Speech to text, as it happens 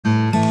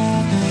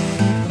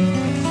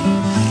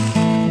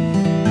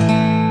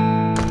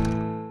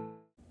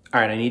All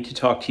right, I need to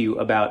talk to you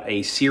about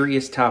a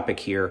serious topic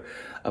here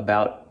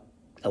about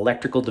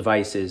electrical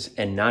devices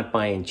and not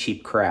buying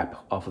cheap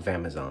crap off of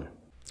Amazon.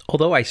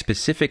 Although I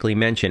specifically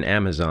mention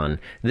Amazon,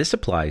 this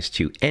applies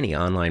to any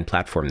online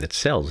platform that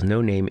sells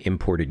no-name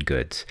imported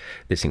goods.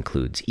 This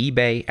includes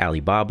eBay,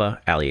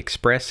 Alibaba,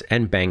 AliExpress,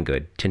 and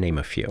Banggood, to name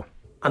a few.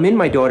 I'm in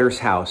my daughter's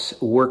house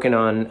working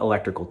on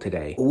electrical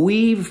today.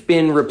 We've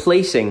been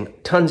replacing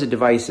tons of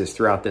devices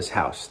throughout this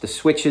house. The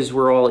switches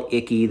were all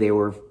icky. They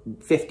were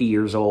 50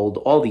 years old.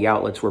 All the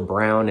outlets were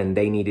brown and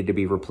they needed to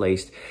be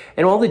replaced.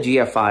 And all the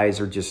GFIs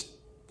are just,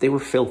 they were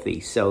filthy.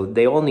 So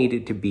they all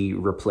needed to be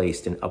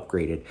replaced and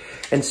upgraded.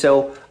 And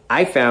so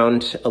I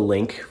found a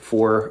link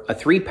for a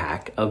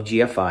 3-pack of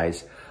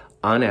GFIs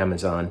on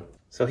Amazon.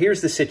 So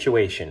here's the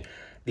situation.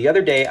 The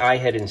other day I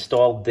had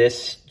installed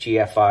this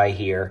GFI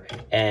here,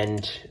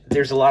 and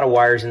there's a lot of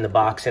wires in the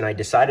box, and I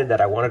decided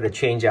that I wanted to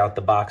change out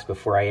the box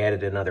before I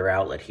added another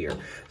outlet here.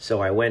 So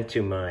I went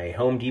to my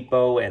Home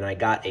Depot and I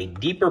got a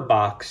deeper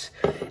box,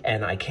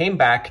 and I came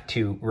back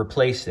to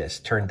replace this,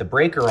 turned the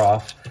breaker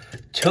off,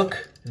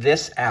 took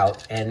this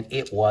out, and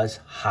it was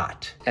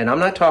hot. And I'm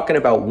not talking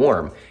about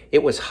warm.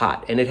 It was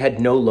hot, and it had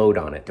no load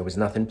on it. There was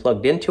nothing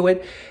plugged into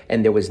it,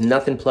 and there was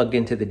nothing plugged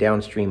into the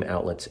downstream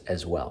outlets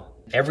as well.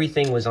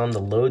 Everything was on the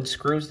load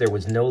screws. There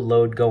was no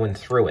load going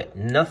through it.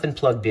 Nothing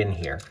plugged in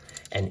here.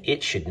 And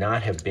it should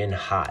not have been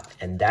hot.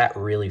 And that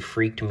really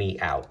freaked me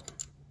out.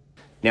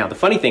 Now, the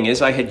funny thing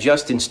is I had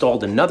just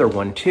installed another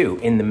one too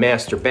in the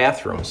master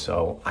bathroom.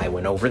 So I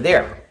went over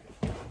there.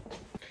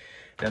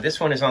 Now this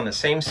one is on the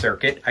same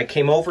circuit. I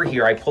came over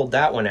here, I pulled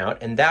that one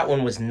out, and that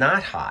one was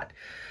not hot.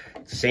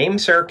 Same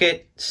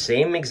circuit,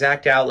 same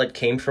exact outlet,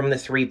 came from the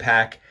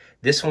 3-pack.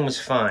 This one was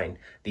fine.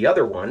 The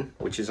other one,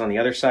 which is on the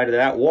other side of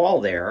that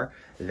wall there,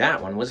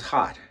 that one was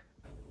hot.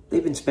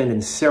 They've been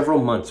spending several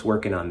months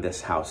working on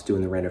this house,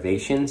 doing the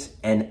renovations,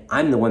 and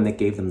I'm the one that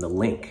gave them the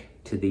link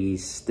to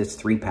this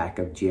 3-pack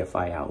of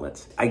GFI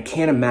outlets. I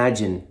can't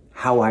imagine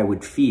how I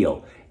would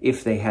feel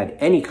if they had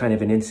any kind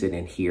of an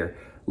incident here,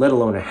 let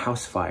alone a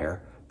house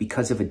fire,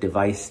 because of a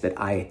device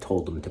that I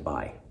told them to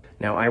buy.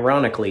 Now,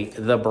 ironically,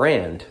 the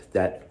brand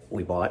that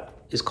we bought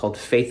is called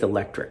Faith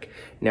Electric.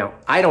 Now,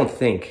 I don't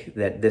think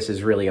that this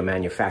is really a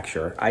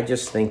manufacturer. I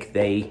just think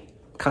they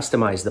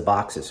customize the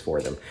boxes for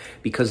them.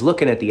 Because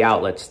looking at the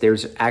outlets,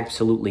 there's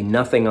absolutely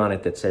nothing on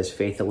it that says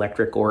Faith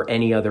Electric or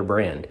any other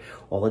brand.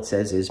 All it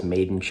says is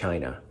made in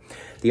China.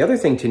 The other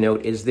thing to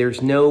note is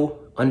there's no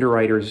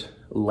Underwriter's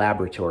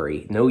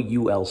Laboratory, no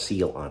UL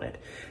seal on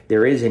it.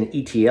 There is an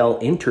ETL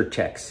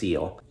Intertech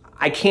seal.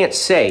 I can't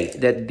say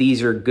that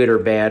these are good or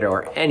bad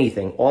or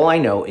anything. All I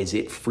know is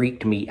it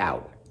freaked me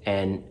out.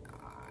 And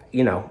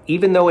you know,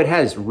 even though it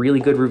has really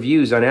good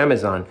reviews on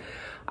Amazon,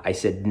 I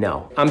said,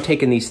 no, I'm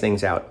taking these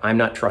things out. I'm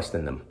not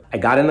trusting them. I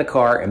got in the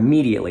car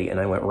immediately and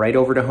I went right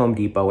over to Home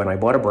Depot and I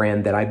bought a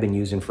brand that I've been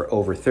using for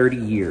over 30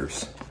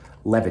 years,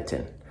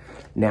 Leviton.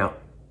 Now,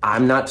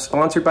 I'm not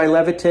sponsored by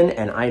Leviton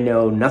and I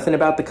know nothing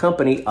about the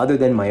company other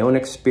than my own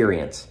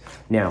experience.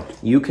 Now,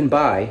 you can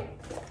buy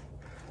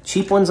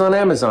cheap ones on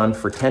Amazon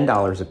for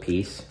 $10 a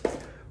piece,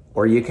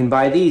 or you can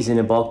buy these in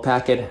a bulk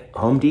pack at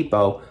Home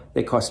Depot.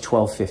 They cost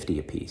 $12.50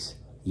 a piece.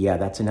 Yeah,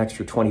 that's an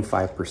extra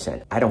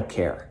 25%. I don't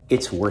care.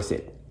 It's worth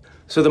it.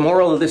 So the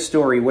moral of this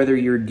story, whether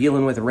you're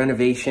dealing with a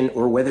renovation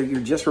or whether you're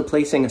just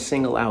replacing a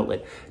single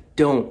outlet,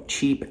 don't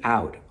cheap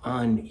out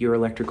on your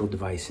electrical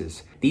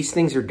devices. These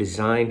things are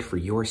designed for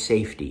your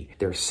safety.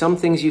 There are some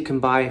things you can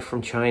buy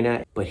from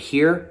China, but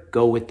here,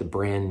 go with the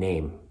brand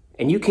name.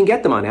 And you can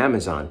get them on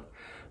Amazon,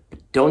 but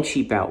don't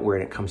cheap out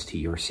when it comes to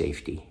your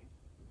safety.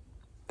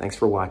 Thanks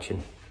for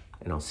watching,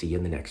 and I'll see you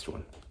in the next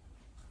one.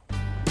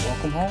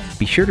 Welcome home.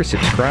 Be sure to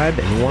subscribe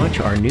and watch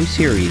our new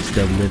series,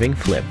 The Living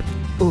Flip.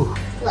 Ooh.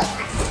 Look.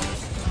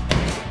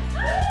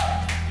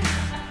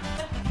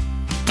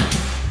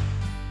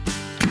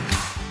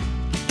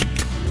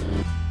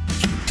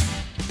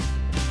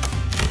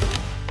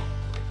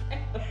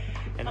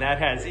 And that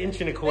has 1.25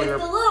 inches. It's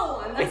the little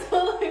one. That's the